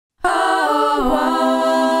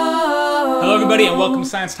Hello everybody and welcome to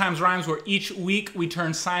Science Times Rhymes, where each week we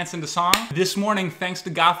turn science into song. This morning, thanks to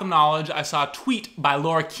Gotham Knowledge, I saw a tweet by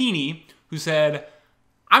Laura Keeney who said,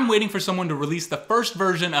 "I'm waiting for someone to release the first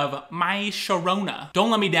version of M-m-mmy Charon-a.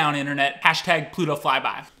 Don't let me down, internet. Hashtag Pluto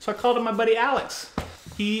flyby." So I called up my buddy Alex.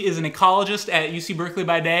 He is an ecologist at UC Berkeley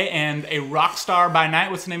by day and a rock star by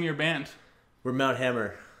night. What's the name of your band? We're Mount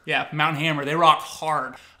Hammer. Yeah, Mount Hammer. They rock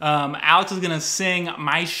hard. Alex is gonna sing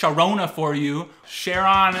My Sharona for you.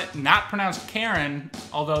 Charon, not pronounced Karen,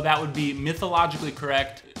 although that would be mythologically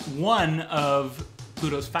correct, one of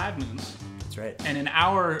Pluto's 5 moons. That's right. And in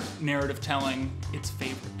our narrative telling, its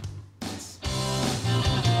favorite.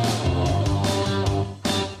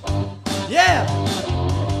 Yeah!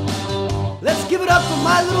 Let's give it up for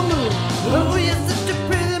my little moon. Oh, you're such a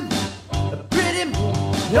pretty moon.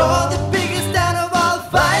 You're the biggest out of all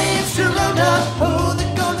 5, Sharona. Oh,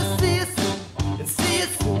 they're gonna see us and see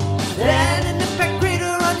us. Stand in the back crater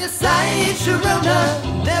on your side, Sharona.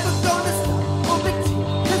 Never gonna stop orbiting,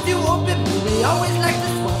 cause you orbit me. We always like to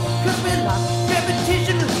swap, cause we're locked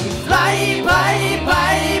gravitationally. Fly by,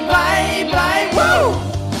 woo!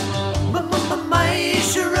 M-m-mmy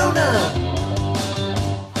Charon-a.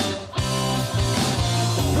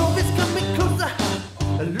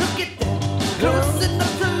 Look at that, close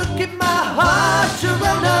enough to look at my heart,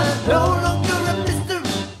 Sharona. No longer a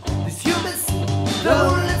mystery, these humans see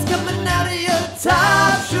it's coming out of your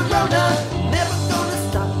top, Sharona. Never gonna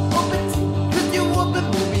stop orbiting, cause you orbit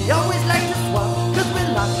me. We always like to swap, cause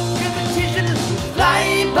we're locked gravitationally.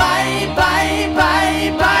 Fly by,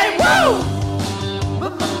 woo!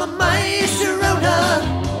 M-m-mmy Charon-a.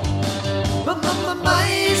 M-m-mmy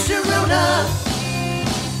Charon-a.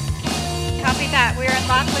 Copy that. We're in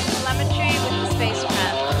lock with telemetry with the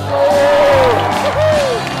spacecraft.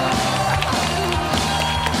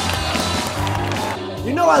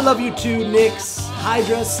 You know I love you too, Nix,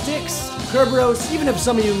 Hydra, Styx, Kerberos, even if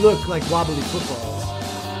some of you look like wobbly footballs.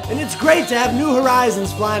 And it's great to have new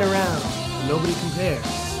horizons flying around, and nobody compares.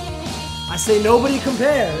 I say nobody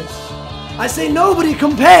compares. I say nobody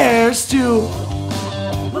compares to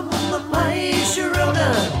M-m-mmy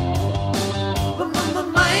Charon-a.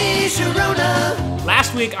 Sharona.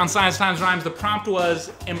 Last week on Science Times Rhymes, the prompt was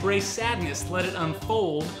embrace sadness, let it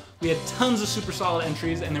unfold. We had tons of super solid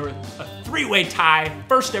entries, and there were a 3-way tie,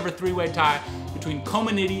 first ever 3-way tie between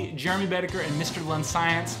Comaniti, Jeremy Bedecker, and Mr. Lund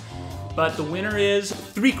Science. But the winner is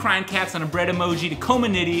 3 crying cats and a bread emoji to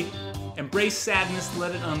Comaniti. Embrace sadness,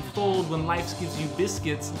 let it unfold. When life gives you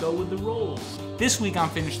biscuits, go with the rolls. This week on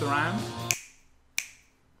Finish the Rhyme,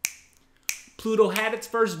 Pluto had its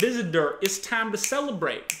first visitor. It's time to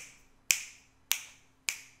celebrate.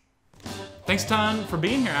 Thanks a ton for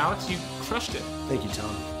being here, Alex. You crushed it. Thank you,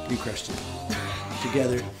 Tom. We crushed it.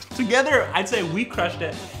 Together. Together, I'd say we crushed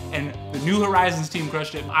it, and the New Horizons team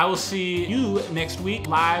crushed it. I will see you next week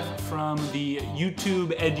live from the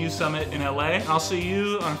YouTube Edu Summit in LA. And I'll see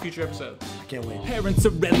you on a future episode. I can't wait. Parents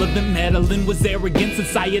irrelevant, meddling was arrogance, and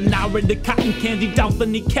sayonara to cotton candy,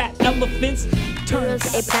 dolphin, cat, elephants. Pluto's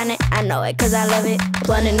a planet, I know it cause I love it.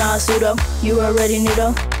 Planet not pseudo, you already knew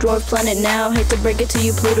though. Dwarf planet now, hate to break it to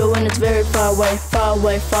you Pluto, and it's very far away, far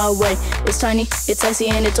away, far away. It's tiny, it's icy,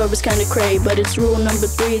 and its orbit's kinda cray, but it's rule number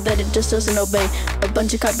 3 that it just doesn't obey. A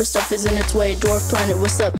bunch of Kuiper stuff is in its way. Dwarf planet, what's up?